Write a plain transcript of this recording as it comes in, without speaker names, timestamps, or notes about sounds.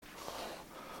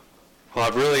Well,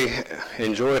 I've really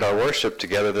enjoyed our worship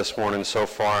together this morning so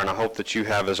far, and I hope that you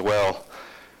have as well.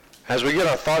 As we get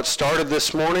our thoughts started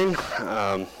this morning,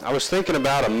 I was thinking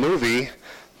about a movie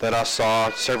that I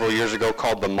saw several years ago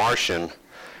called The Martian.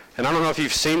 And I don't know if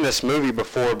you've seen this movie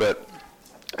before, but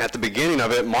at the beginning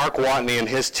of it, Mark Watney and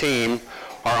his team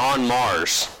are on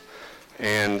Mars.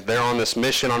 And they're on this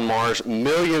mission on Mars,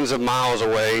 millions of miles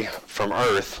away from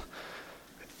Earth.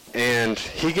 And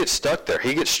he gets stuck there.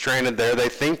 He gets stranded there. They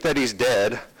think that he's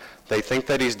dead. They think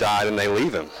that he's died, and they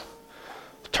leave him.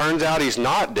 Turns out he's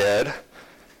not dead,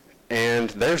 and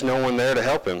there's no one there to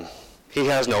help him. He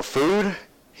has no food.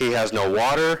 He has no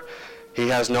water. He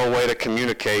has no way to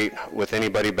communicate with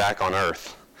anybody back on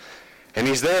Earth. And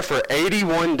he's there for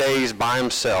 81 days by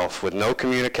himself with no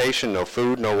communication, no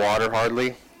food, no water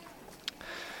hardly.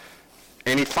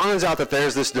 And he finds out that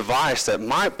there's this device that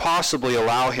might possibly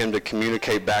allow him to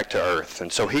communicate back to Earth.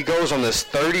 And so he goes on this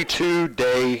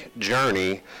 32-day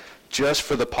journey just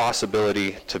for the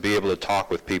possibility to be able to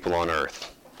talk with people on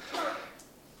Earth.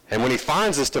 And when he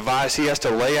finds this device, he has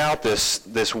to lay out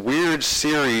this weird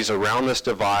series around this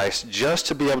device just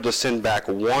to be able to send back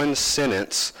one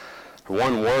sentence,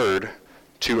 one word,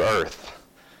 to Earth.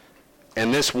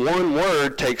 And this one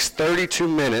word takes 32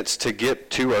 minutes to get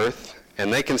to Earth.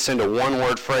 And they can send a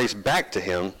one-word phrase back to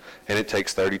him, and it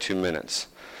takes 32 minutes.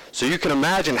 So you can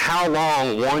imagine how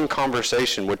long one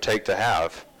conversation would take to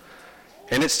have.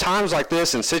 And it's times like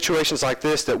this and situations like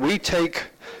this that we take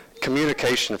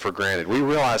communication for granted. We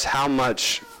realize how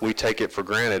much we take it for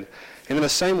granted. And in the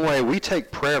same way, we take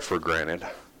prayer for granted.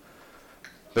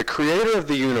 The creator of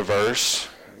the universe,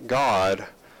 God,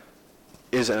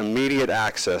 is immediate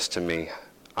access to me.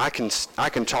 I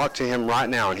can talk to him right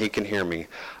now and he can hear me.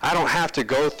 I don't have to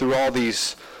go through all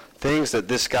these things that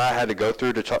this guy had to go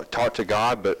through to talk to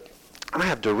God, but I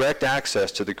have direct access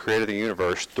to the creator of the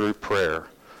universe through prayer.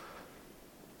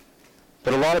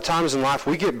 But a lot of times in life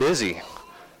we get busy.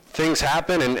 Things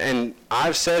happen, and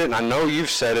I've said it, and I know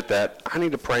you've said it, that I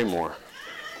need to pray more.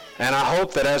 And I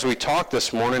hope that as we talk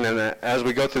this morning and as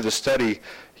we go through the study,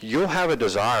 you'll have a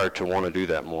desire to want to do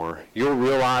that more. You'll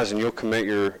realize and you'll commit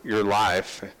your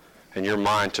life and your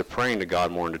mind to praying to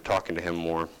God more and to talking to him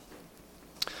more.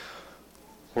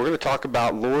 We're going to talk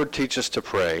about, Lord, teach us to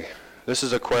pray. This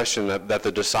is a question that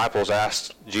the disciples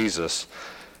asked Jesus.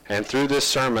 And through this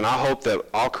sermon, I hope that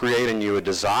I'll create in you a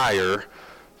desire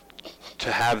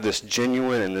to have this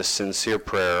genuine and this sincere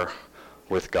prayer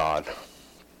with God.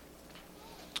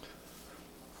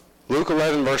 Luke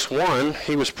 11, verse 1,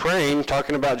 he was praying,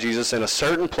 talking about Jesus, in a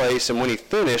certain place, and when he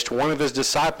finished, one of his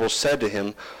disciples said to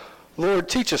him, Lord,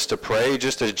 teach us to pray,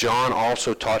 just as John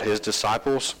also taught his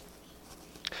disciples.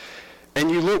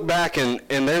 And you look back, and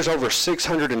there's over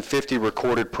 650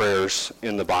 recorded prayers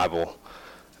in the Bible.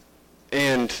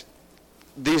 And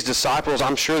these disciples,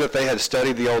 I'm sure that they had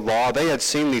studied the old law. They had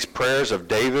seen these prayers of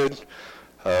David,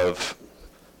 of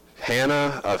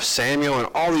Hannah, of Samuel, and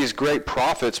all these great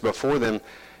prophets before them.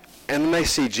 And then they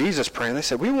see Jesus praying. They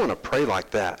said, we want to pray like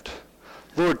that.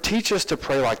 Lord, teach us to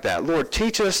pray like that. Lord,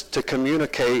 teach us to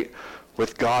communicate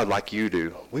with God like you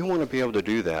do. We want to be able to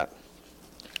do that.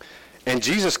 And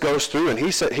Jesus goes through and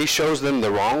he shows them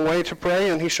the wrong way to pray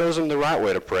and he shows them the right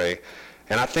way to pray.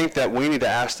 And I think that we need to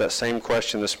ask that same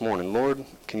question this morning. Lord,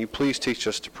 can you please teach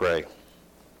us to pray?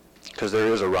 Because there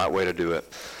is a right way to do it.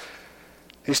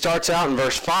 He starts out in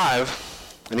verse 5.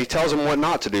 And he tells them what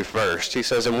not to do first. He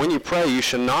says, and when you pray, you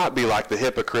should not be like the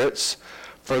hypocrites,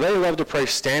 for they love to pray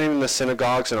standing in the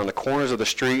synagogues and on the corners of the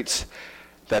streets,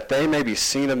 that they may be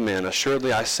seen of men.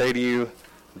 Assuredly, I say to you,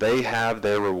 they have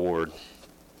their reward.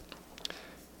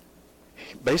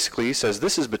 Basically, he says,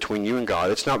 this is between you and God.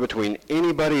 It's not between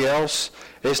anybody else.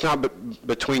 It's not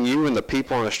between you and the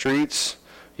people on the streets,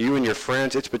 you and your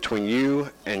friends. It's between you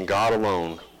and God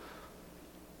alone.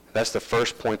 That's the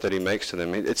first point that he makes to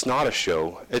them. It's not a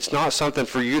show. It's not something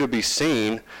for you to be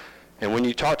seen. And when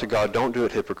you talk to God, don't do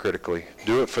it hypocritically.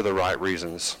 Do it for the right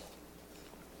reasons.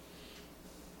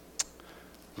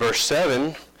 Verse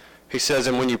 7, he says,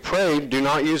 and when you pray, do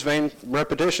not use vain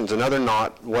repetitions. Another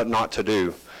what not to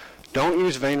do. Don't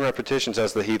use vain repetitions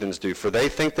as the heathens do, for they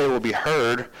think they will be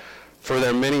heard for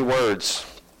their many words.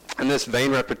 And this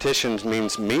vain repetitions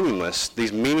means meaningless.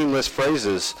 These meaningless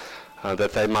phrases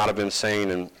that they might have been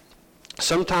saying. And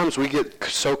sometimes we get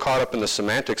so caught up in the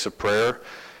semantics of prayer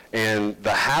and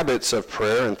the habits of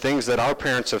prayer and things that our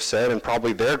parents have said and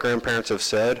probably their grandparents have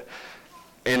said,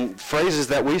 and phrases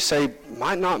that we say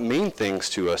might not mean things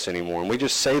to us anymore, and we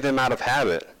just say them out of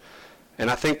habit.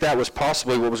 And I think that was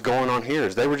possibly what was going on here,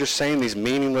 is they were just saying these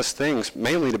meaningless things,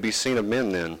 mainly to be seen of men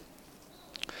then.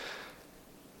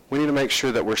 we need to make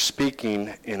sure that we're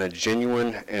speaking in a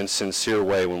genuine and sincere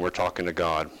way when we're talking to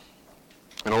God.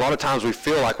 And a lot of times we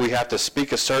feel like we have to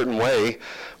speak a certain way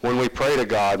when we pray to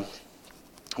God.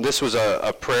 This was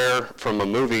a prayer from a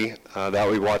movie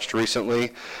that we watched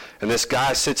recently. And this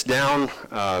guy sits down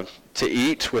to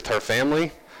eat with her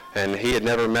family. And he had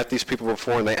never met these people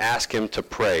before, and they ask him to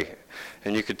pray.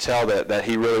 And you could tell that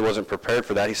he really wasn't prepared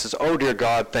for that. He says, "Oh, dear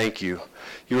God, thank you.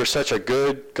 You are such a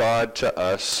good God to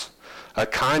us, a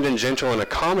kind and gentle and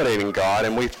accommodating God,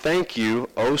 and we thank you,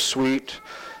 oh sweet,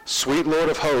 sweet Lord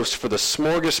of hosts, for the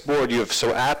smorgasbord you have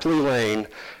so aptly lain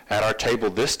at our table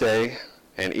this day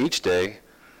and each day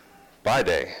by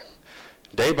day.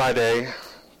 Day by day,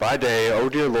 oh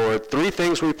dear Lord, three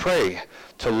things we pray: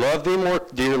 to love thee more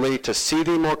dearly, to see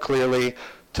thee more clearly,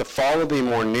 to follow thee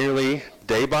more nearly,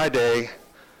 day by day,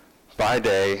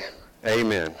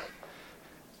 amen."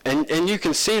 And you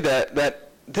can see that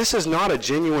this is not a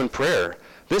genuine prayer.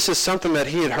 This is something that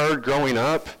he had heard growing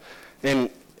up, and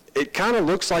it kind of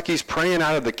looks like he's praying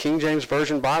out of the King James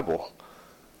Version Bible.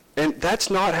 And that's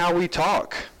not how we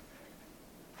talk.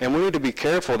 And we need to be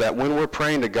careful that when we're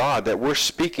praying to God, that we're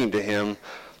speaking to him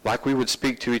like we would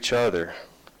speak to each other.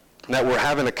 That we're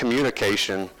having a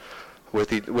communication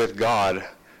with God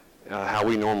how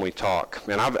we normally talk.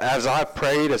 And as I've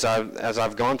prayed, as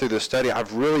I've gone through this study,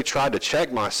 I've really tried to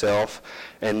check myself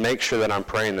and make sure that I'm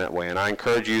praying that way. And I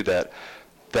encourage you that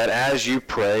as you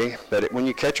pray, that when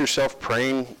you catch yourself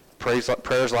praying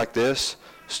prayers like this,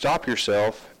 stop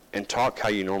yourself and talk how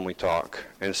you normally talk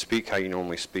and speak how you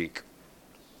normally speak.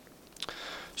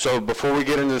 So before we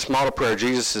get into this model prayer,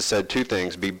 Jesus has said two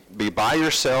things. Be by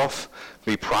yourself.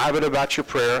 Be private about your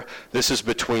prayer. This is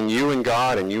between you and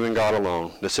God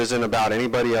alone. This isn't about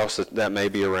anybody else that may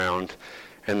be around.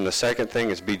 And the second thing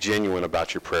is be genuine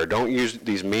about your prayer. Don't use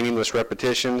these meaningless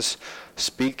repetitions.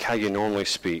 Speak how you normally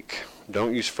speak.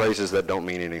 Don't use phrases that don't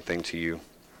mean anything to you.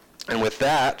 And with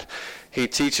that, he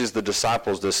teaches the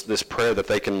disciples this prayer that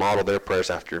they can model their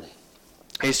prayers after.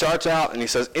 He starts out and he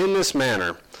says, "In this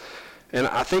manner." And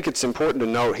I think it's important to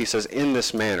note, he says, "in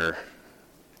this manner."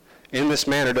 In this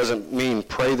manner doesn't mean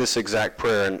pray this exact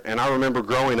prayer. And I remember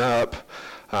growing up,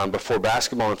 before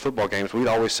basketball and football games, we'd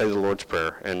always say the Lord's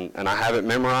Prayer. And I have it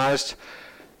memorized.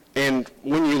 And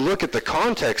when you look at the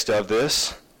context of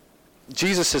this,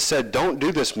 Jesus has said, don't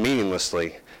do this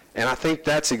meaninglessly. And I think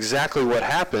that's exactly what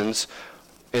happens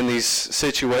in these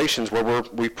situations where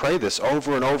we pray this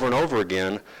over and over and over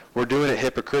again. We're doing it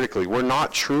hypocritically. We're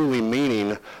not truly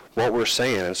meaning what we're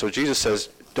saying. And so Jesus says,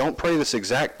 don't pray this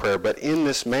exact prayer, but in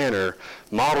this manner,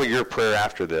 model your prayer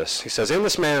after this. He says, "In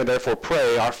this manner, therefore,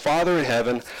 pray, Our Father in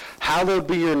heaven, hallowed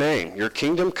be your name. Your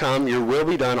kingdom come, your will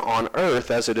be done on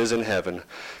earth as it is in heaven.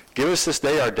 Give us this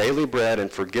day our daily bread, and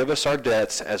forgive us our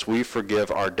debts as we forgive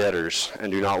our debtors.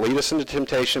 And do not lead us into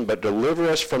temptation, but deliver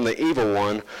us from the evil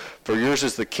one. For yours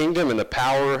is the kingdom and the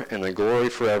power and the glory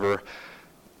forever.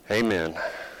 Amen."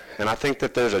 And I think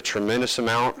that there's a tremendous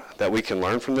amount that we can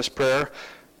learn from this prayer.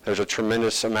 There's a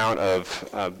tremendous amount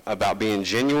about being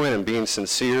genuine and being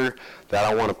sincere that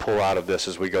I want to pull out of this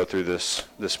as we go through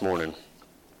this morning.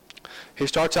 He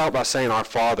starts out by saying, "Our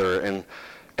Father,"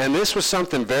 and this was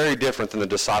something very different than the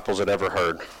disciples had ever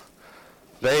heard.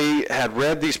 They had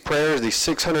read these prayers, these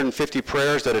 650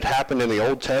 prayers that had happened in the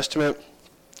Old Testament,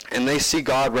 and they see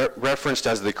God referenced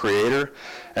as the Creator,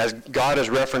 as God is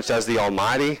referenced as the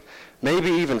Almighty, maybe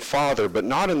even Father, but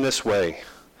not in this way.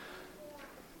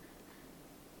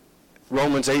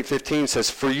 Romans 8:15 says,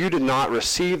 "For you did not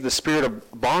receive the spirit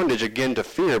of bondage again to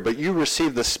fear, but you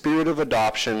received the spirit of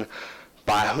adoption,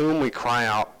 by whom we cry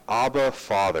out, Abba,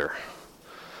 Father."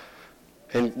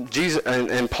 And Jesus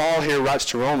and Paul here writes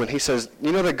to Roman, he says,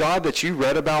 you know the God that you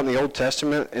read about in the Old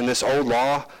Testament, in this old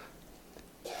law,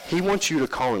 he wants you to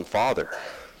call him Father.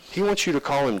 He wants you to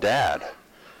call him Dad.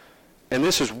 And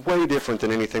this is way different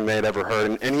than anything they had ever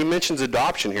heard. And he mentions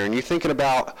adoption here, and you're thinking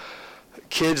about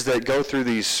kids that go through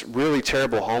these really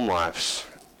terrible home lives,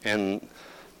 and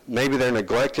maybe they're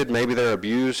neglected, maybe they're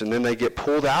abused, and then they get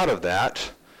pulled out of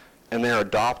that, and they're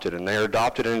adopted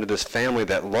into this family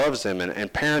that loves them,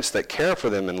 and parents that care for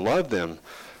them and love them,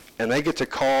 and they get to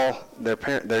call their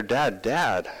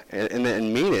dad,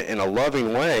 and mean it in a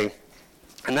loving way.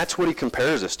 And that's what he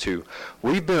compares us to.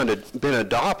 We've been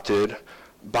adopted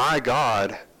by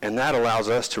God, and that allows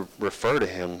us to refer to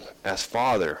him as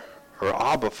Father, or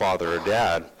Abba, Father, or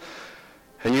Dad.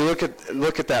 And you look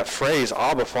at that phrase,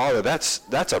 Abba, Father,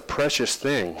 that's a precious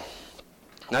thing.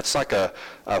 That's like a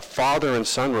father and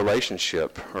son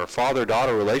relationship, or a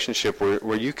father-daughter relationship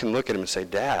where you can look at him and say,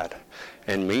 Dad,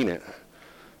 and mean it.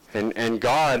 And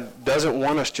God doesn't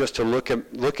want us just to look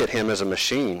at him as a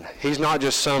machine. He's not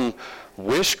just some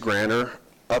wish granter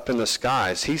up in the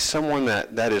skies. He's someone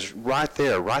that is right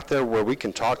there where we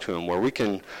can talk to him, where we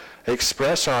can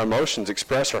express our emotions,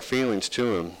 express our feelings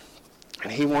to him.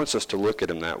 And he wants us to look at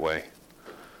him that way.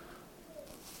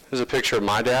 Here's a picture of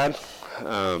my dad.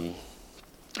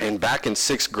 And back in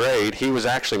 6th grade, he was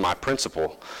actually my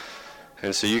principal.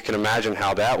 And so you can imagine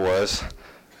how that was.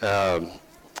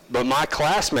 But my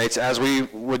classmates, as we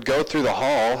would go through the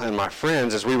hall, and my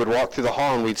friends, as we would walk through the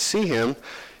hall and we'd see him,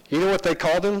 you know what they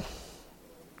called him?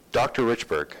 Dr.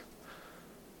 Richberg.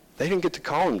 They didn't get to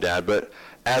call him Dad, but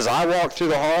as I walked through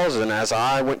the halls and as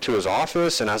I went to his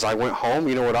office and as I went home,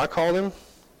 you know what I called him?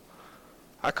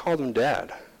 I called him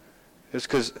Dad. It's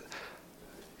because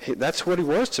that's what he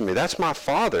was to me. That's my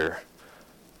father.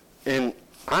 And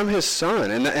I'm his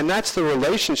son. And that's the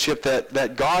relationship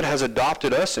that God has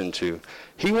adopted us into.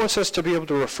 He wants us to be able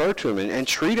to refer to him and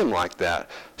treat him like that.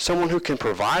 Someone who can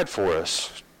provide for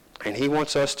us. And he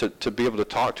wants us to be able to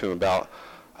talk to him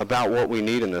about what we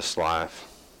need in this life.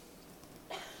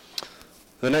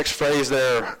 The next phrase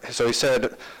there, so he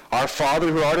said, "Our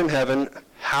Father who art in heaven,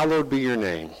 hallowed be your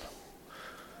name."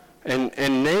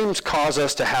 And names cause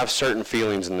us to have certain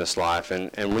feelings in this life.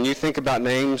 And when you think about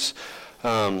names,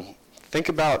 think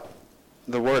about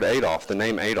the word Adolf, the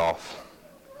name Adolf.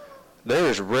 There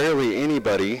is rarely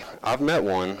anybody, I've met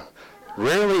one,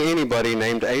 rarely anybody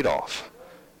named Adolf.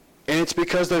 And it's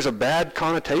because there's a bad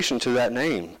connotation to that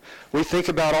name. We think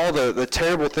about all the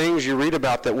terrible things you read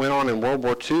about that went on in World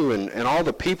War II and all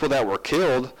the people that were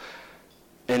killed,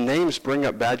 and names bring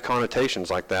up bad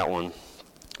connotations like that one.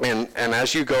 And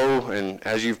as you go, and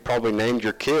as you've probably named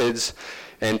your kids,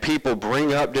 and people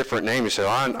bring up different names, you say,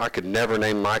 I could never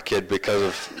name my kid because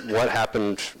of what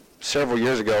happened several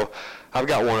years ago. I've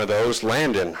got one of those,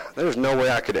 Landon. There's no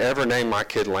way I could ever name my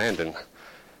kid Landon.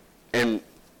 And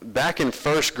back in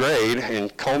 1st grade in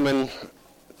Coleman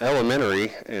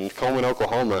Elementary in Coleman,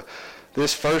 Oklahoma,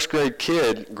 this 1st grade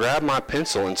kid grabbed my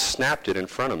pencil and snapped it in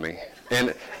front of me.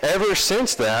 And ever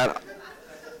since that,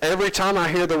 every time I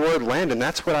hear the word Landon,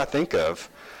 that's what I think of.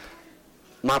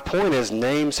 My point is,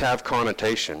 names have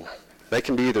connotation. They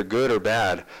can be either good or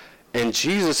bad. And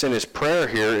Jesus in his prayer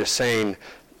here is saying,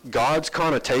 God's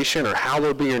connotation, or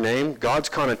hallowed be your name, God's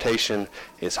connotation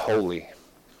is holy.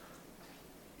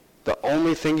 The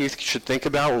only thing you should think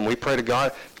about when we pray to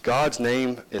God, God's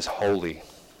name is holy.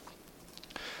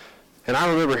 And I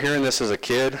remember hearing this as a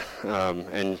kid,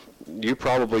 and you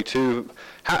probably too.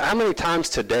 How many times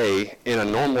today in a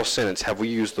normal sentence have we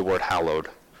used the word hallowed?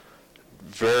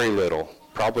 Very little.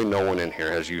 Probably no one in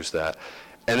here has used that.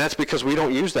 And that's because we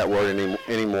don't use that word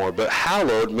anymore. But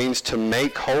hallowed means to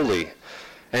make holy.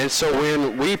 And so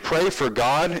when we pray for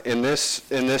God in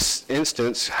this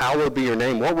instance, hallowed be your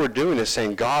name, what we're doing is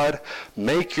saying, God,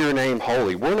 make your name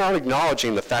holy. We're not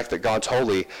acknowledging the fact that God's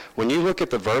holy. When you look at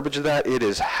the verbiage of that, it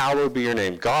is hallowed be your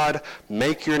name. God,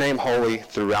 make your name holy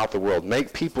throughout the world.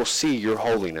 Make people see your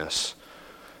holiness.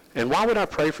 And why would I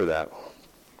pray for that?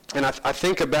 And I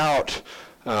think about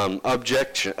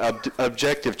objective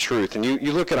truth. And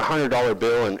you look at a $100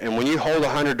 bill, and when you hold a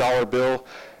 $100 bill,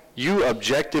 you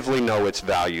objectively know its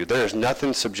value. There is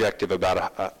nothing subjective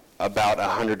about a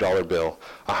 $100 bill.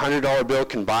 A $100 bill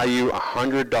can buy you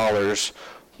 $100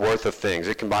 worth of things.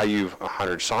 It can buy you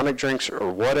 100 Sonic drinks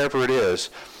or whatever it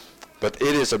is, but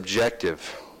it is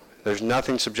objective. There's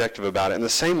nothing subjective about it. In the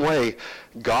same way,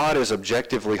 God is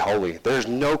objectively holy. There's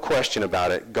no question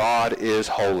about it. God is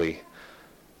holy.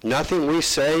 Nothing we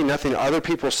say, nothing other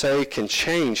people say can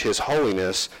change his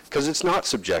holiness because it's not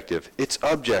subjective. It's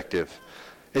objective.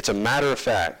 It's a matter of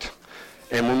fact.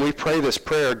 And when we pray this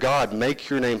prayer, God, make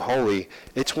your name holy,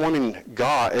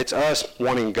 it's us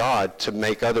wanting God to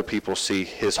make other people see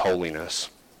his holiness.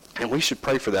 And we should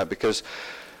pray for that because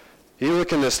you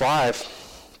look in this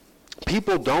life,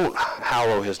 people don't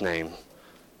hallow his name.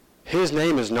 His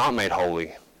name is not made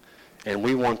holy. And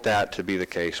we want that to be the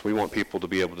case. We want people to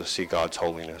be able to see God's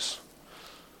holiness.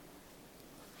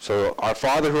 So, our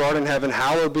Father who art in heaven,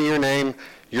 hallowed be your name,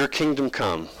 your kingdom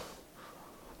come.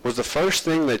 Was the first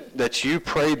thing that you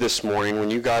prayed this morning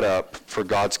when you got up for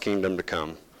God's kingdom to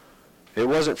come. It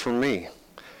wasn't from me.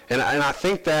 And I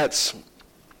think that's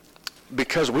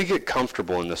because we get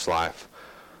comfortable in this life.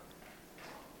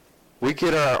 We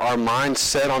get our minds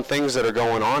set on things that are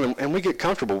going on, and we get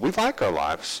comfortable. We like our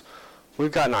lives.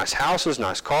 We've got nice houses,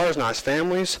 nice cars, nice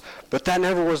families, but that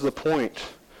never was the point.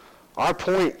 Our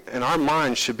point and our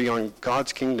mind should be on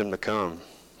God's kingdom to come.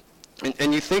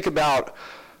 And you think about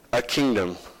a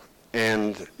kingdom,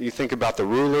 and you think about the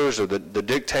rulers or the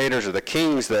dictators or the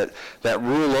kings that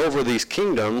rule over these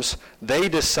kingdoms. They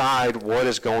decide what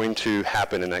is going to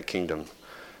happen in that kingdom.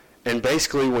 And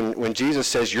basically when Jesus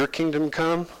says, your kingdom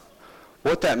come,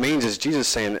 what that means is Jesus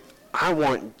saying, I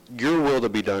want your will to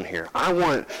be done here. I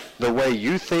want the way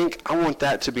you think, I want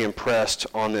that to be impressed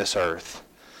on this earth.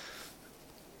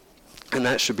 And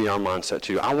that should be our mindset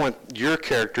too. I want your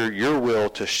character, your will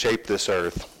to shape this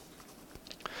earth.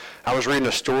 I was reading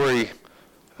a story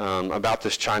about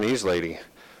this Chinese lady,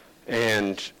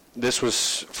 and this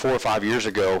was 4 or 5 years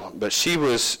ago, but she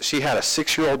had a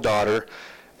 6-year-old daughter,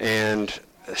 and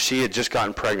she had just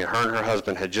gotten pregnant. Her and her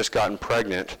husband had just gotten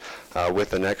pregnant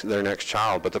with their next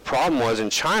child. But the problem was, in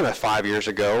China 5 years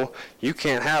ago, you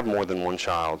can't have more than one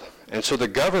child. And so the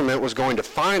government was going to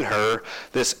fine her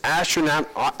this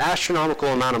astronomical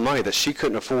amount of money that she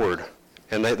couldn't afford.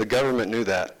 And the government knew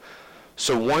that.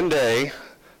 So one day,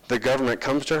 the government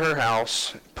comes to her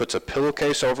house, puts a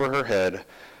pillowcase over her head,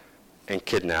 and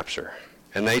kidnaps her.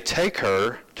 And they take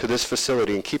her to this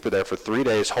facility and keep her there for 3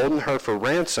 days, holding her for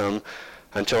ransom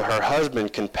until her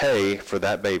husband can pay for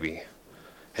that baby.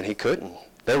 And he couldn't.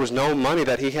 There was no money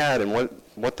that he had, and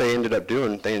what they ended up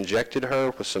doing, they injected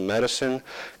her with some medicine,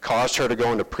 caused her to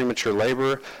go into premature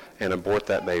labor, and abort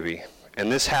that baby.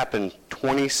 And this happened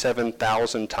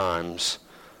 27,000 times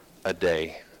a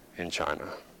day in China.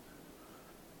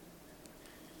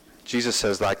 Jesus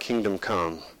says, thy kingdom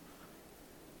come.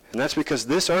 And that's because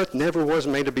this earth never was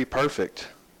made to be perfect.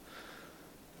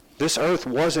 This earth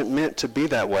wasn't meant to be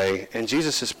that way. And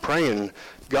Jesus is praying,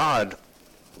 God,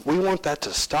 we want that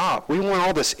to stop. We want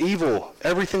all this evil,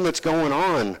 everything that's going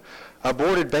on,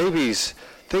 aborted babies,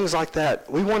 things like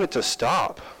that. We want it to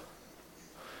stop.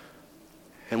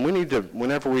 And we need to,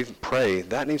 whenever we pray,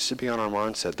 that needs to be on our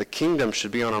mindset. The kingdom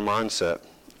should be on our mindset,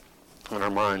 on our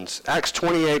minds. Acts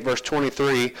 28, verse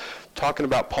 23, talking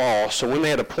about Paul. So when they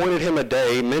had appointed him a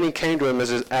day, many came to him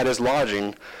at his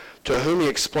lodging, to whom he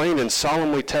explained and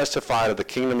solemnly testified of the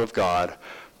kingdom of God,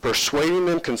 persuading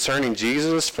them concerning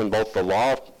Jesus from both the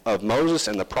law of Moses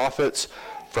and the prophets,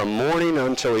 from morning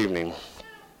until evening.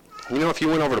 You know, if you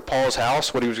went over to Paul's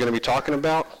house, what he was going to be talking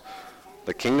about?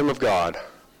 The kingdom of God.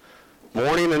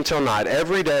 Morning until night,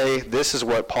 every day, this is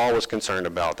what Paul was concerned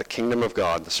about, the kingdom of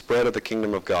God, the spread of the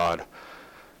kingdom of God.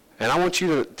 And I want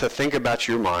you to think about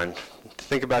your mind, to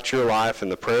think about your life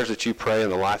and the prayers that you pray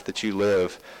and the life that you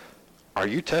live. Are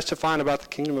you testifying about the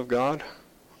kingdom of God?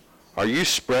 Are you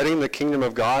spreading the kingdom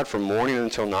of God from morning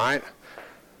until night?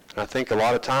 And I think a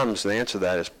lot of times the answer to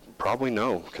that is probably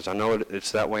no, because I know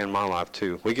it's that way in my life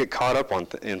too. We get caught up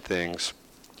in things.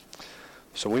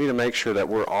 So we need to make sure that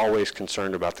we're always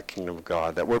concerned about the kingdom of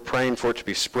God, that we're praying for it to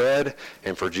be spread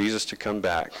and for Jesus to come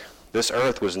back. This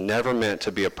earth was never meant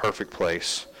to be a perfect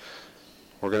place.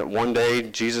 One day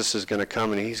Jesus is going to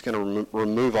come and he's going to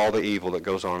remove all the evil that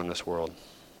goes on in this world.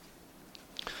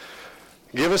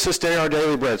 Give us this day our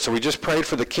daily bread. So we just prayed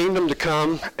for the kingdom to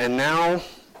come, and now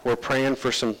we're praying for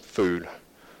some food.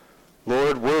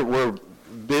 Lord, we're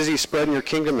busy spreading your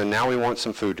kingdom, and now we want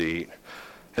some food to eat.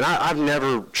 And I've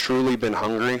never truly been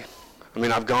hungry. I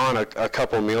mean, I've gone a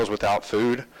couple meals without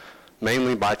food,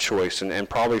 mainly by choice, and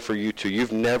probably for you too.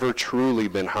 You've never truly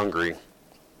been hungry.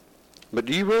 But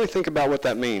do you really think about what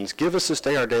that means? Give us this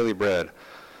day our daily bread.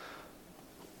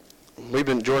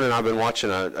 Jordan and I have been watching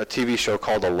a TV show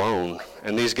called Alone,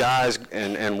 and these guys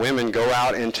and women go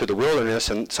out into the wilderness,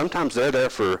 and sometimes they're there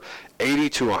for 80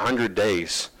 to 100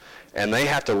 days, and they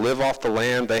have to live off the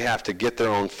land, they have to get their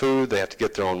own food, they have to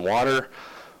get their own water,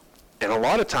 and a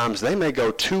lot of times they may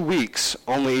go 2 weeks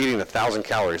only eating 1,000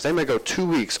 calories. They may go 2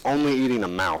 weeks only eating a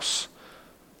mouse,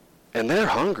 and they're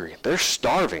hungry, they're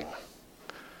starving,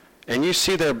 and you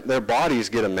see their bodies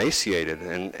get emaciated,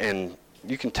 and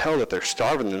you can tell that they're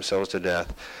starving themselves to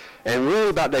death. And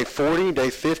really about day 40, day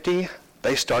 50,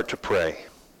 they start to pray.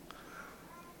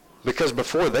 Because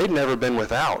before, they'd never been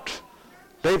without.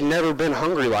 They've never been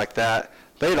hungry like that.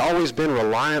 They'd always been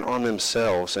reliant on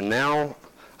themselves. And now,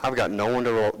 I've got no one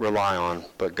to rely on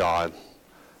but God,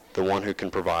 the one who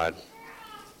can provide.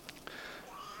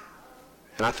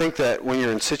 And I think that when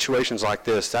you're in situations like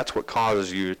this, that's what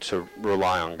causes you to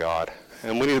rely on God.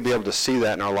 And we need to be able to see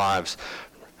that in our lives.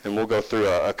 And we'll go through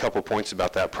a couple points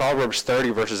about that. Proverbs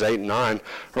 30, verses 8 and 9.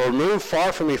 Remove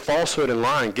far from me falsehood and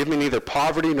lying. Give me neither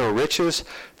poverty nor riches.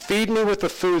 Feed me with the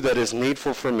food that is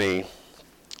needful for me,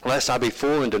 lest I be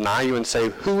full and deny you and say,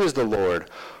 who is the Lord?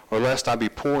 Or lest I be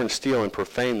poor and steal and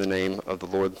profane the name of the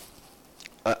Lord,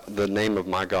 the name of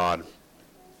my God.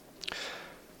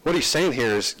 What he's saying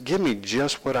here is, give me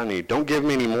just what I need. Don't give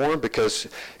me any more, because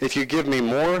if you give me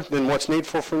more than what's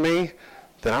needful for me,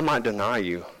 then I might deny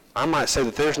you. I might say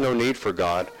that there's no need for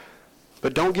God,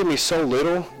 but don't give me so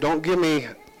little. Don't give me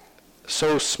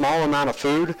so small amount of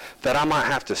food that I might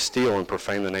have to steal and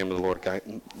profane the name of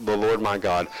the Lord my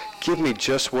God. Give me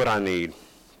just what I need.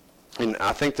 And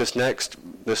I think this next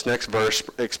verse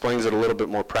explains it a little bit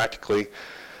more practically.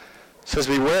 It says,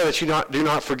 beware that you do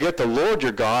not forget the Lord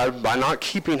your God by not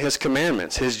keeping his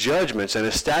commandments, his judgments, and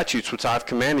his statutes which I've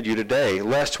commanded you today,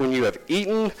 lest when you have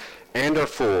eaten and are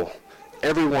full,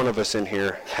 every one of us in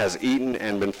here has eaten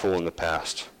and been full in the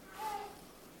past,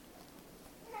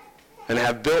 and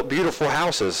have built beautiful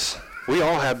houses. We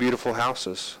all have beautiful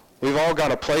houses. We've all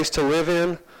got a place to live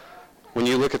in. When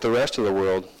you look at the rest of the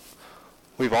world,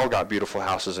 we've all got beautiful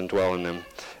houses and dwell in them.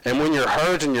 And when your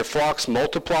herds and your flocks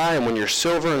multiply, and when your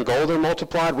silver and gold are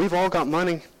multiplied, we've all got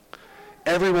money.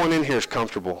 Everyone in here is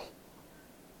comfortable.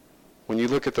 When you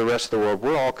look at the rest of the world,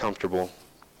 we're all comfortable.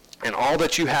 And all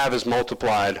that you have is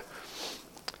multiplied.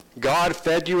 God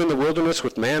fed you in the wilderness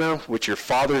with manna, which your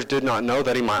fathers did not know,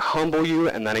 that he might humble you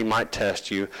and that he might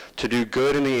test you, to do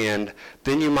good in the end.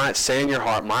 Then you might say in your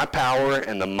heart, my power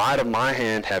and the might of my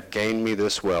hand have gained me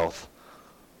this wealth.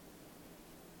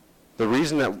 The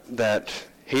reason that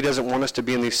he doesn't want us to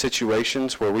be in these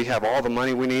situations where we have all the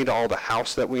money we need, all the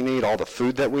house that we need, all the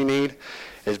food that we need,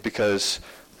 is because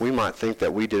we might think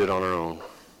that we did it on our own.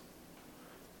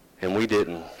 And we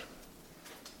didn't.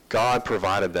 God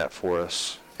provided that for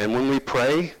us. And when we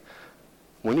pray,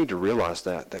 we need to realize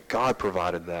that God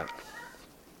provided that.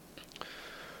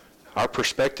 Our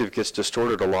perspective gets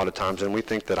distorted a lot of times, and we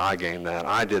think that I gained that.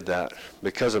 I did that.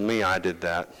 Because of me, I did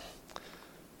that.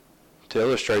 To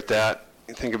illustrate that,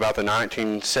 you think about the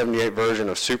 1978 version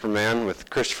of Superman with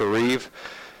Christopher Reeve.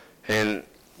 And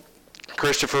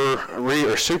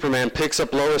Superman picks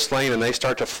up Lois Lane, and they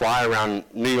start to fly around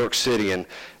New York City. And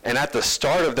at the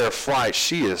start of their flight,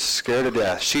 she is scared to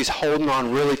death. She's holding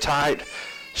on really tight.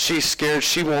 She's scared.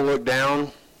 She won't look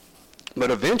down. But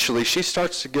eventually, she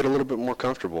starts to get a little bit more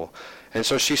comfortable. And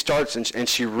so she starts, and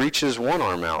she reaches one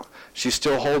arm out. She's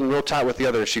still holding real tight with the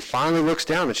other. And she finally looks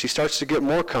down, and she starts to get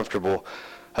more comfortable.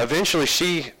 Eventually,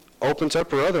 she opens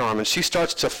up her other arm, and she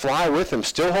starts to fly with him,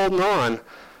 still holding on.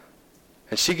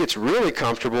 And she gets really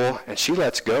comfortable, and she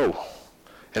lets go.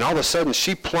 And all of a sudden,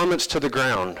 she plummets to the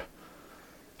ground.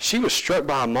 She was struck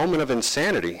by a moment of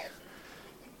insanity.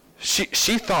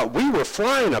 She thought we were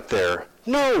flying up there.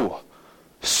 No.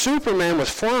 Superman was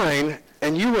flying,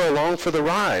 and you were along for the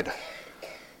ride.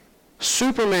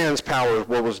 Superman's power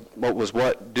was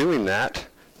doing that,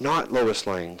 not Lois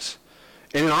Lane's.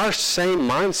 And in our same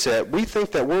mindset, we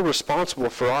think that we're responsible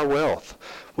for our wealth.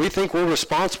 We think we're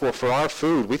responsible for our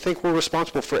food. We think we're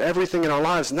responsible for everything in our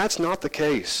lives, and that's not the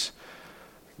case.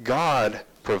 God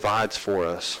provides for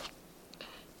us.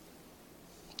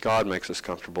 God makes us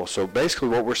comfortable. So basically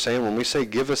what we're saying when we say,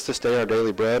 give us this day our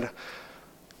daily bread,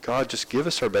 God, just give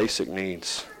us our basic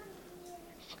needs.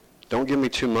 Don't give me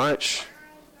too much,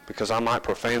 because I might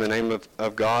profane the name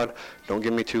of God. Don't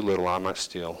give me too little, I might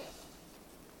steal.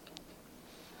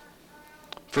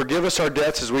 Forgive us our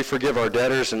debts as we forgive our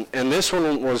debtors. And this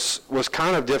one was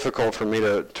kind of difficult for me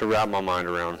to wrap my mind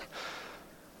around.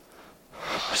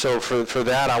 So for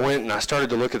that, I went and I started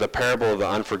to look at the parable of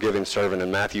the unforgiving servant in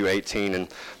Matthew 18. And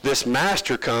this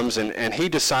master comes and he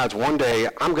decides one day,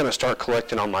 I'm going to start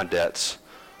collecting on my debts.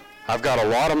 I've got a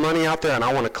lot of money out there, and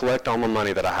I want to collect all my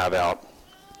money that I have out.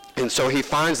 And so he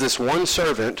finds this one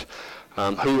servant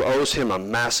who owes him a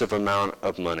massive amount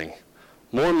of money.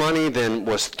 More money than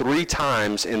was 3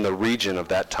 times in the region of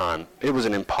that time. It was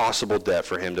an impossible debt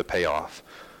for him to pay off.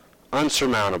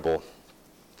 Unsurmountable.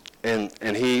 And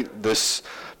this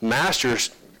master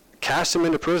cast him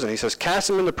into prison. He says, cast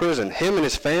him into prison. Him and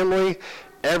his family,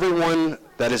 everyone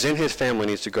that is in his family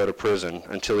needs to go to prison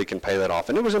until he can pay that off.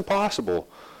 And it was impossible.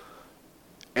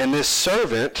 And this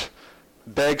servant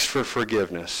begs for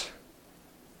forgiveness.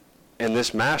 And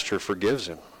this master forgives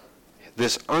him.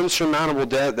 This unsurmountable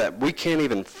debt that we can't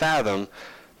even fathom,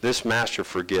 this master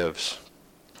forgives.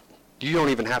 You don't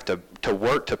even have to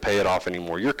work to pay it off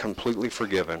anymore. You're completely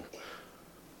forgiven.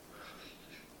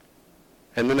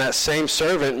 And then that same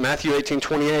servant, Matthew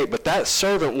 18:28, but that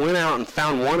servant went out and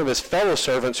found one of his fellow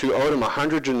servants who owed him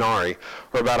 100 denarii,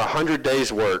 or about 100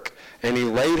 days' work. And he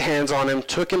laid hands on him,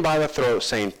 took him by the throat,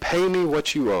 saying, pay me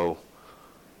what you owe.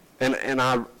 And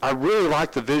I really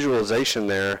like the visualization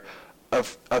there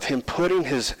of him putting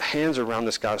his hands around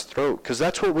this guy's throat, because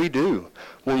that's what we do.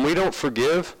 When we don't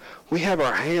forgive, we have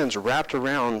our hands wrapped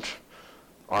around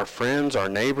our friends, our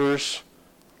neighbors,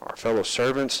 our fellow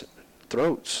servants'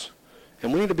 throats.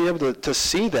 And we need to be able to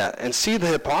see that and see the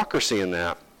hypocrisy in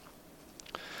that.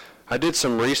 I did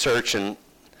some research, and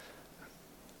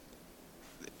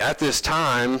at this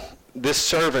time, this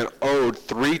servant owed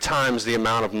 3 times the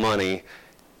amount of money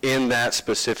in that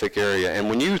specific area. And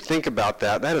when you think about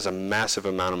that, that is a massive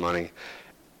amount of money.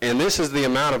 And this is the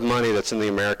amount of money that's in the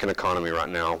American economy right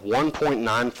now,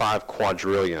 1.95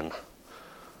 quadrillion.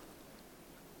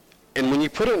 And when you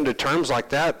put it into terms like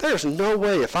that, there's no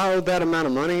way, if I owed that amount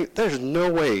of money, there's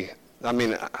no way,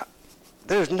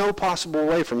 there's no possible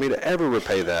way for me to ever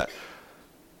repay that.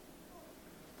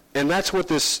 And that's what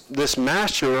this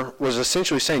master was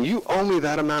essentially saying, you owe me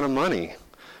that amount of money.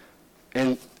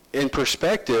 And in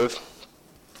perspective,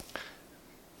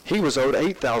 he was owed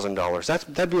 $8,000.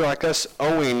 That'd be like us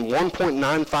owing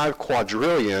 1.95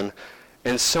 quadrillion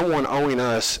and someone owing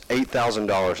us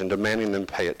 $8,000 and demanding them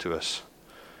pay it to us.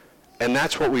 And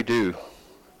that's what we do.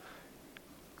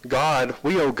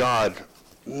 We owe God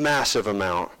massive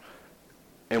amount.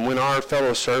 And when our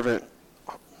fellow servant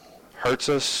hurts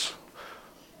us,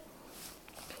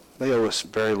 they owe us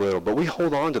very little. But we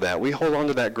hold on to that. We hold on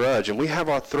to that grudge. And we have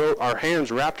our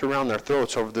hands wrapped around their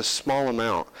throats over this small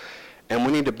amount. And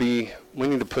we need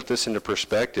to put this into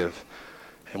perspective.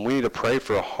 And we need to pray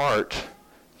for a heart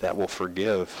that will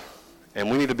forgive. And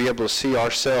we need to be able to see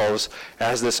ourselves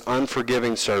as this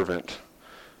unforgiving servant,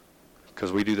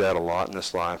 because we do that a lot in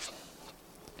this life.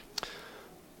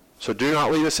 So do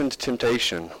not lead us into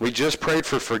temptation. We just prayed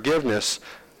for forgiveness,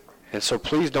 and so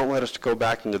please don't let us go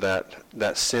back into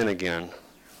that sin again.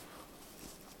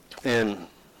 And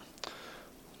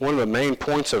one of the main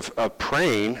points of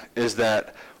praying is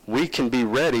that we can be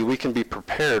ready, we can be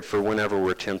prepared for whenever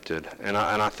we're tempted. And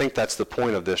I think that's the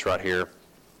point of this right here.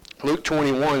 Luke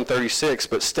 21:36,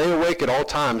 but stay awake at all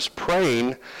times,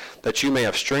 praying that you may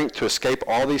have strength to escape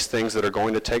all these things that are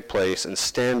going to take place and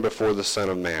stand before the Son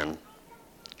of Man.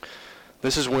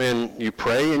 This is when you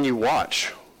pray and you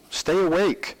watch. Stay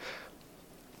awake.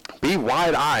 Be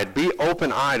wide-eyed. Be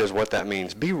open-eyed is what that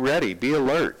means. Be ready. Be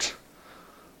alert.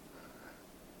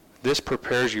 This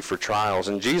prepares you for trials.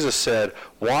 And Jesus said,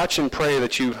 watch and pray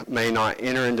that you may not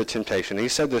enter into temptation. He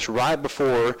said this right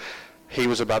before he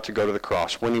was about to go to the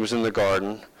cross, when he was in the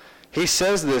garden. He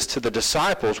says this to the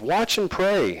disciples, watch and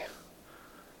pray.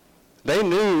 He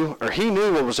knew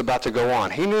what was about to go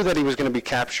on. He knew that he was going to be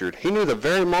captured. He knew the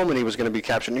very moment he was going to be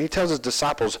captured. And he tells his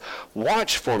disciples,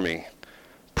 watch for me.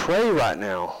 Pray right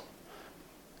now.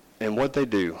 And what they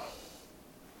do?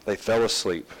 They fell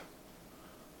asleep.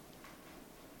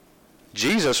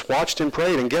 Jesus watched and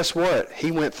prayed, and guess what?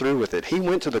 He went through with it. He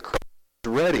went to the cross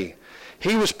ready.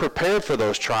 He was prepared for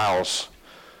those trials.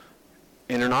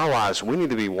 And in our lives, we need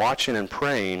to be watching and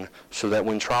praying so that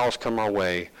when trials come our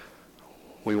way,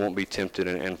 we won't be tempted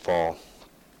and fall.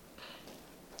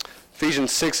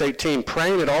 Ephesians 6:18,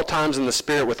 praying at all times in the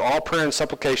Spirit with all prayer and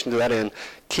supplication to that end.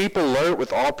 Keep alert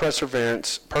with all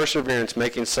perseverance,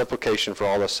 making supplication for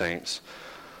all the saints.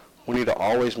 We need to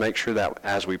always make sure that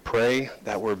as we pray,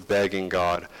 that we're begging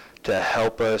God to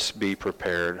help us be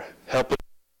prepared, help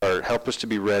us to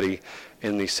be ready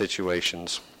in these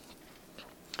situations.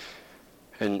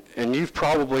 And you've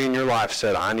probably in your life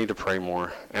said, I need to pray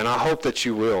more. And I hope that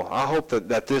you will. I hope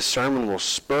that this sermon will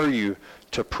spur you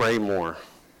to pray more.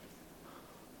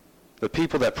 The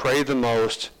people that prayed the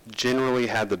most generally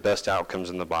had the best outcomes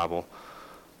in the Bible.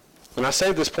 And I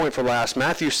saved this point for last.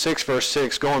 Matthew 6, verse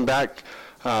 6, going back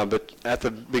but at the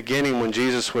beginning when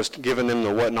Jesus was giving them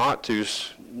the what not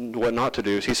to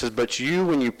do, he says, but you,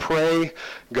 when you pray,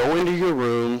 go into your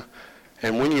room,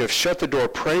 and when you have shut the door,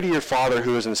 pray to your Father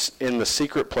who is in the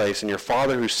secret place, and your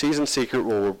Father who sees in secret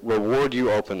will reward you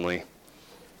openly.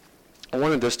 I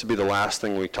wanted this to be the last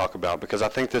thing we talk about, because I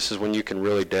think this is when you can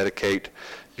really dedicate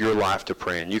your life to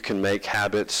praying. You can make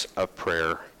habits of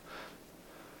prayer.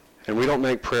 And we don't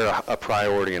make prayer a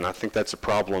priority, and I think that's a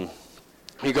problem.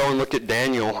 You go and look at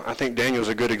Daniel. I think Daniel's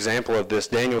a good example of this.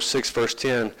 Daniel 6, verse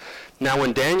 10. Now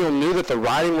when Daniel knew that the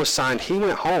writing was signed, he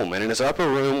went home, and in his upper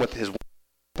room with his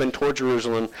open toward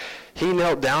Jerusalem, he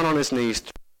knelt down on his knees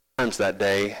 3 times that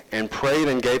day and prayed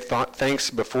and gave thanks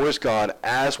before his God,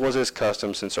 as was his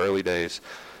custom since early days.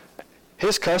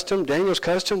 His custom, Daniel's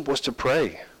custom, was to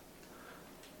pray.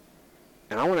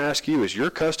 And I want to ask you, is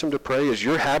your custom to pray? Is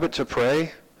your habit to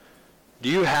pray? Do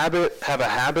you have a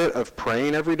habit of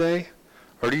praying every day?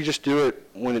 Or do you just do it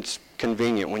when it's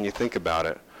convenient, when you think about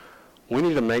it? We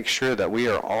need to make sure that we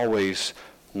are always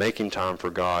making time for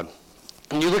God.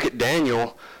 When you look at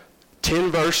Daniel,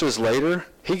 10 verses later,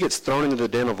 he gets thrown into the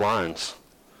den of lions.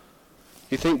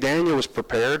 You think Daniel was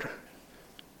prepared?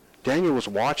 Daniel was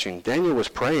watching. Daniel was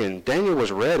praying. Daniel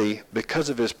was ready because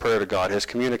of his prayer to God, his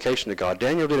communication to God.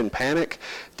 Daniel didn't panic.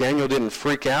 Daniel didn't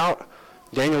freak out.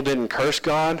 Daniel didn't curse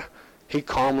God. He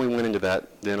calmly went into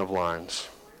that den of lions.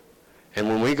 And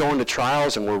when we go into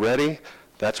trials and we're ready,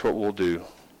 that's what we'll do.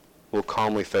 We'll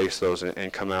calmly face those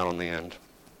and come out on the end.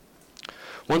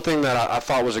 One thing that I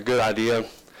thought was a good idea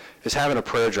is having a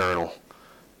prayer journal.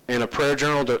 And a prayer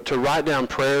journal to write down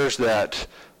prayers that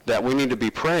we need to be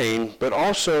praying, but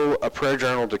also a prayer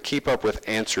journal to keep up with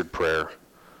answered prayer.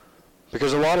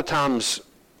 Because a lot of times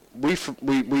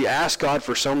we ask God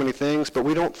for so many things, but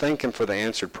we don't thank him for the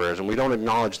answered prayers, and we don't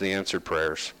acknowledge the answered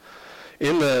prayers.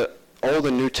 In the Old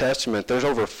and New Testament, there's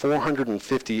over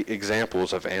 450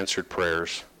 examples of answered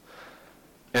prayers.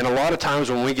 And a lot of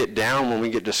times when we get down, when we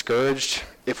get discouraged,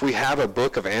 if we have a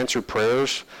book of answered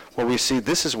prayers where we see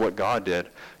this is what God did.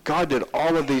 God did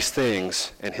all of these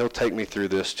things, and he'll take me through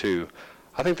this too.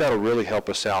 I think that'll really help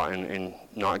us out in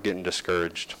not getting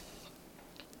discouraged.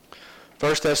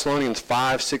 1 Thessalonians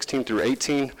 5, 16 through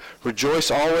 18,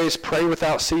 rejoice always, pray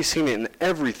without ceasing, in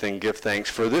everything give thanks,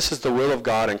 for this is the will of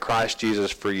God in Christ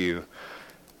Jesus for you.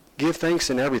 Give thanks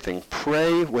in everything.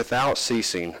 Pray without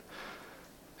ceasing.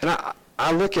 And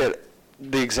I look at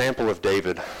the example of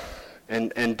David.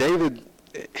 And David,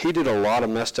 he did a lot of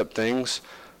messed up things,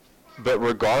 but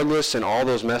regardless in all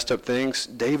those messed up things,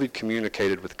 David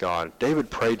communicated with God.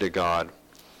 David prayed to God.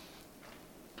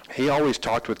 He always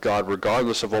talked with God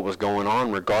regardless of what was going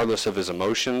on, regardless of his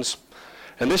emotions.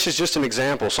 And this is just an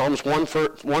example. Psalms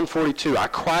 142, I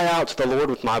cry out to the Lord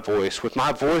with my voice. With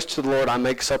my voice to the Lord I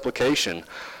make supplication.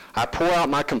 I pour out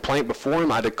my complaint before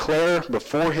him. I declare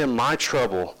before him my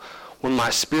trouble. When my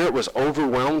spirit was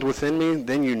overwhelmed within me,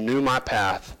 then you knew my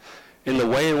path. In the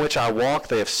way in which I walk,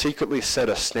 they have secretly set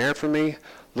a snare for me.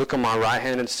 Look on my right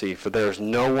hand and see, for there is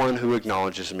no one who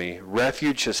acknowledges me.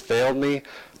 Refuge has failed me.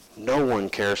 No one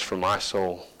cares for my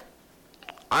soul.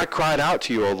 I cried out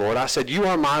to you, O Lord. I said, you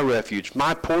are my refuge,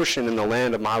 my portion in the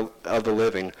land of the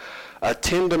living.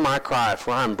 Attend to my cry,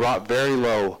 for I am brought very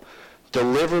low.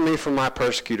 Deliver me from my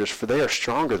persecutors, for they are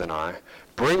stronger than I.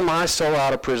 Bring my soul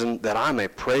out of prison, that I may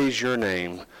praise your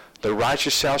name. The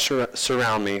righteous shall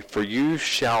surround me, for you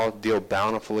shall deal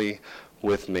bountifully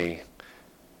with me.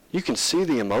 You can see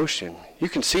the emotion. You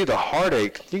can see the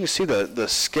heartache. You can see the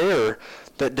scare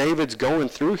that David's going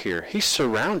through here. He's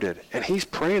surrounded, and he's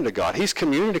praying to God. He's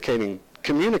communicating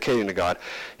to God.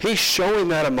 He's showing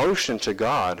that emotion to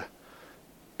God,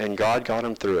 and God got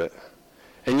him through it.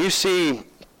 And you see,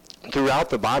 throughout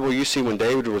the Bible, you see when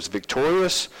David was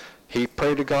victorious, he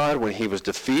prayed to God. When he was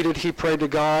defeated, he prayed to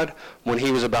God. When he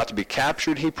was about to be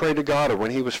captured, he prayed to God. Or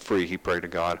when he was free, he prayed to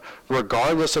God.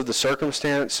 Regardless of the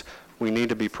circumstance, we need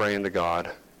to be praying to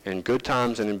God in good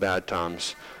times and in bad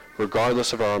times.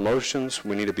 Regardless of our emotions,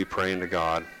 we need to be praying to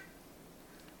God.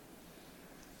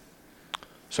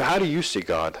 So how do you see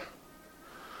God?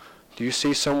 Do you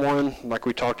see someone, like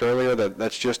we talked earlier,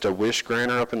 that's just a wish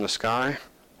granter up in the sky?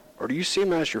 Or do you see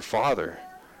him as your father,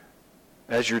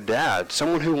 as your dad,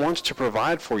 someone who wants to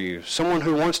provide for you, someone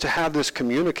who wants to have this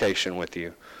communication with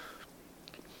you?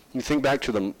 You think back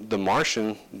to the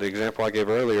Martian, the example I gave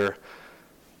earlier,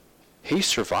 he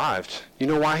survived. You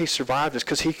know why he survived? It's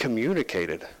because he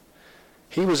communicated.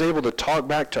 He was able to talk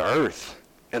back to Earth,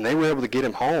 and they were able to get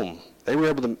him home. They were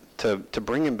able to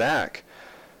bring him back.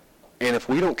 And if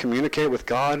we don't communicate with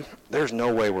God, there's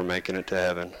no way we're making it to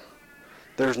heaven.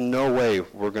 There's no way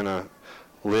we're going to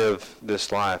live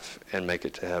this life and make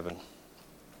it to heaven.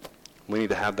 We need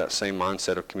to have that same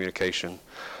mindset of communication.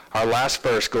 Our last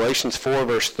verse, Galatians 4,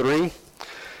 verse 3.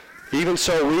 Even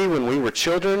so we, when we were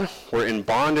children, were in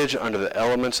bondage under the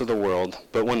elements of the world.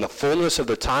 But when the fullness of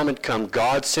the time had come,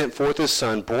 God sent forth his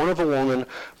Son, born of a woman,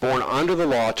 born under the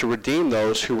law, to redeem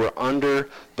those who were under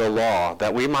the law,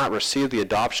 that we might receive the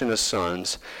adoption as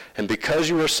sons. And because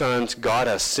you are sons, God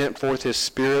has sent forth his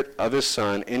Spirit of his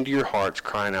Son into your hearts,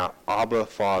 crying out, Abba,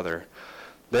 Father.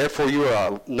 Therefore you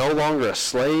are no longer a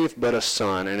slave, but a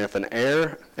son, and if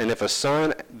a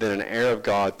son, then an heir of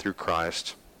God through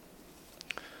Christ.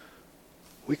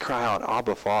 We cry out,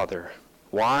 Abba, Father.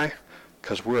 Why?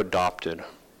 Because we're adopted.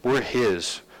 We're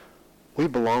his. We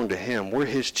belong to him. We're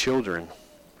his children.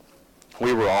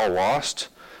 We were all lost,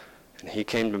 and he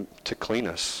came to clean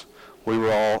us. We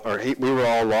were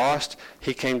all lost.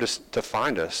 He came to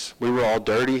find us. We were all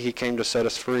dirty. He came to set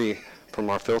us free from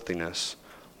our filthiness.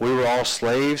 We were all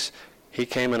slaves. He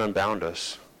came and unbound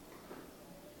us.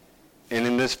 And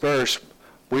in this verse,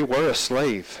 we were a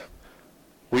slave.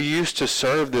 We used to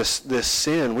serve this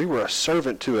sin. We were a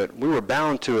servant to it. We were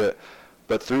bound to it.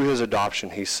 But through his adoption,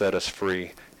 he set us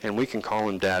free. And we can call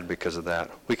him Dad because of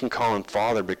that. We can call him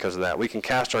Father because of that. We can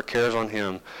cast our cares on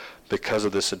him because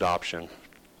of this adoption.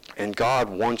 And God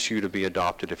wants you to be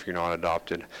adopted if you're not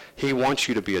adopted. He wants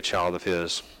you to be a child of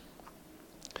his.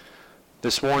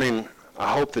 This morning,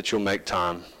 I hope that you'll make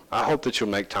time. I hope that you'll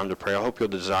make time to pray. I hope you'll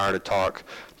desire to talk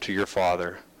to your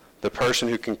Father, the person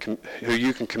who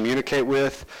you can communicate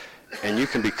with And you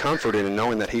can be comforted in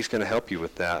knowing that he's going to help you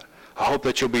with that. I hope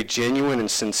that you'll be genuine and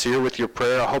sincere with your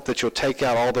prayer. I hope that you'll take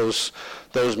out all those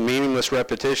meaningless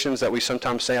repetitions that we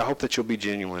sometimes say. I hope that you'll be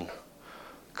genuine.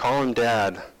 Call him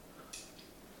Dad.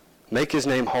 Make his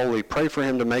name holy. Pray for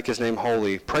him to make his name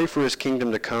holy. Pray for his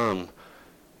kingdom to come.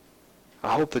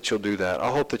 I hope that you'll do that.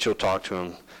 I hope that you'll talk to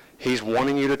him. He's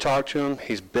wanting you to talk to him.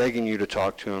 He's begging you to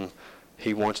talk to him.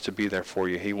 He wants to be there for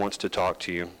you. He wants to talk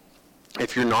to you.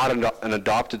 If you're not an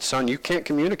adopted son, you can't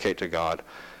communicate to God.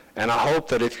 And I hope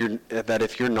that if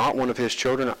you're not one of his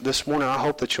children this morning, I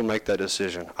hope that you'll make that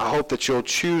decision. I hope that you'll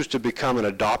choose to become an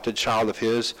adopted child of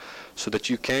his so that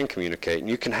you can communicate and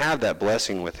you can have that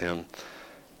blessing with him.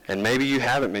 And maybe you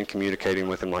haven't been communicating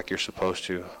with him like you're supposed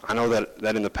to. I know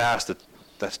that in the past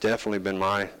that's definitely been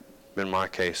my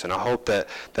case. And I hope that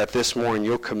this morning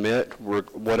you'll commit,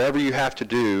 whatever you have to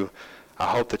do, I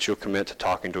hope that you'll commit to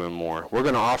talking to him more. We're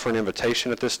going to offer an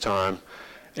invitation at this time.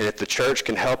 And if the church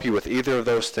can help you with either of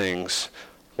those things,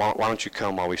 why don't you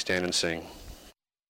come while we stand and sing?